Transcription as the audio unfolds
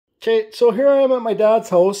Okay, so here I am at my dad's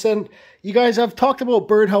house, and you guys, I've talked about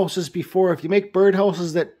birdhouses before. If you make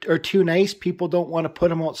birdhouses that are too nice, people don't want to put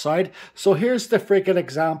them outside. So here's the freaking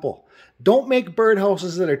example. Don't make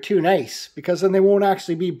birdhouses that are too nice, because then they won't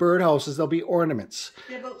actually be birdhouses, they'll be ornaments.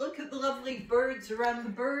 Yeah, but look at the lovely birds around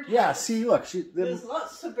the birdhouse. Yeah, see, look. There's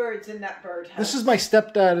lots of birds in that birdhouse. This is my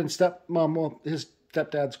stepdad and stepmom, well, his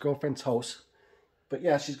stepdad's girlfriend's house. But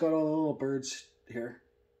yeah, she's got all the little birds here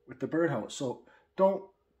with the birdhouse. So don't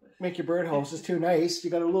make your birdhouses too nice.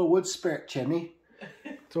 You got a little wood spirit chimney.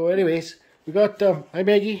 So anyways, we got, hi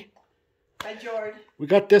Maggie. Hi George. We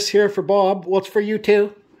got this here for Bob. Well, it's for you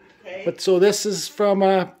too. Okay. But so this is from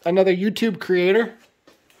another YouTube creator.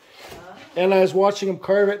 And I was watching him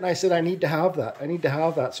carve it and I said, I need to have that. I need to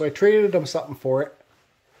have that. So I traded him something for it.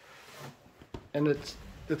 And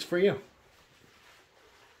it's for you.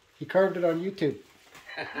 He carved it on YouTube.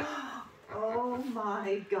 Oh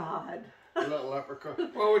my God. A little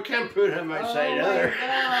leprechaun. Well, we can't put him outside either.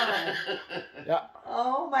 Yeah.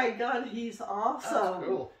 Oh my God, he's awesome. That's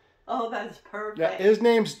cool. Oh, that's perfect. Yeah, his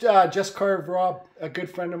name's Just Carve Rob, a good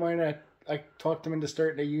friend of mine. I talked him into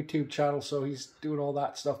starting a YouTube channel, so he's doing all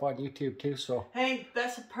that stuff on YouTube too. So hey,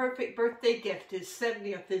 that's a perfect birthday gift. His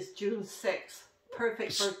 70th is June 6th.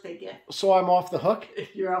 Perfect birthday gift. So I'm off the hook?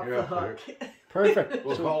 You're off the hook. Perfect.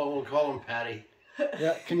 We'll call him Patty.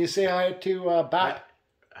 Yeah, can you say hi to Bap?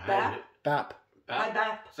 Bap? Bap. Hi,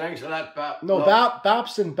 Bap. Thanks for that, Bap. No,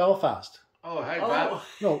 Bap's in Belfast. Oh, hi, Bap.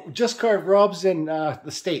 No, Just Carve Rob's in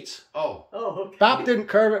the States. Oh. Oh, okay. Bap didn't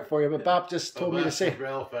carve it for you, but Bap just told me to say.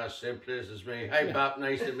 Belfast, same place as me. Hi, Bap.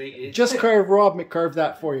 Nice to meet you. Just Carve Rob carved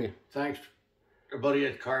that for you. Thanks. Your buddy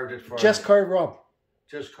had carved it for Just me. Carve Rob.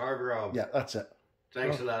 Just Carve Rob. Yeah, that's it.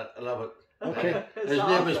 Thanks a lot. I love it. Okay. His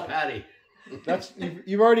name is Patty. That's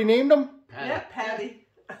you've already named him? Patty. Yeah, Patty.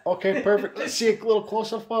 Okay, perfect. Let's see a little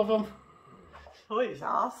close-up of him. Oh, he's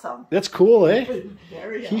awesome. That's cool, eh?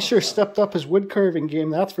 Very He awesome. sure stepped up his wood carving game,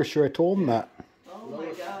 that's for sure. I told him that. Oh my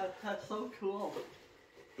God, that's so cool.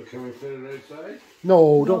 But can we put it outside?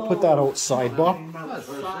 No, don't put that outside, Bob. That's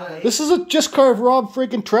what I said. This is a Just Carve Rob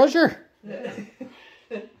freaking treasure.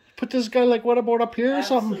 Put this guy like, what about up here or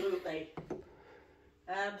something? Absolutely.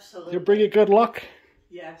 Absolutely. You'll bring you good luck.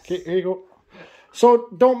 Yes. Okay, here you go. So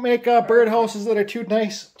don't make birdhouses that are too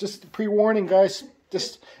nice. Just pre-warning, guys.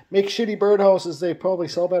 Just make shitty birdhouses. They probably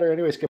sell better anyways.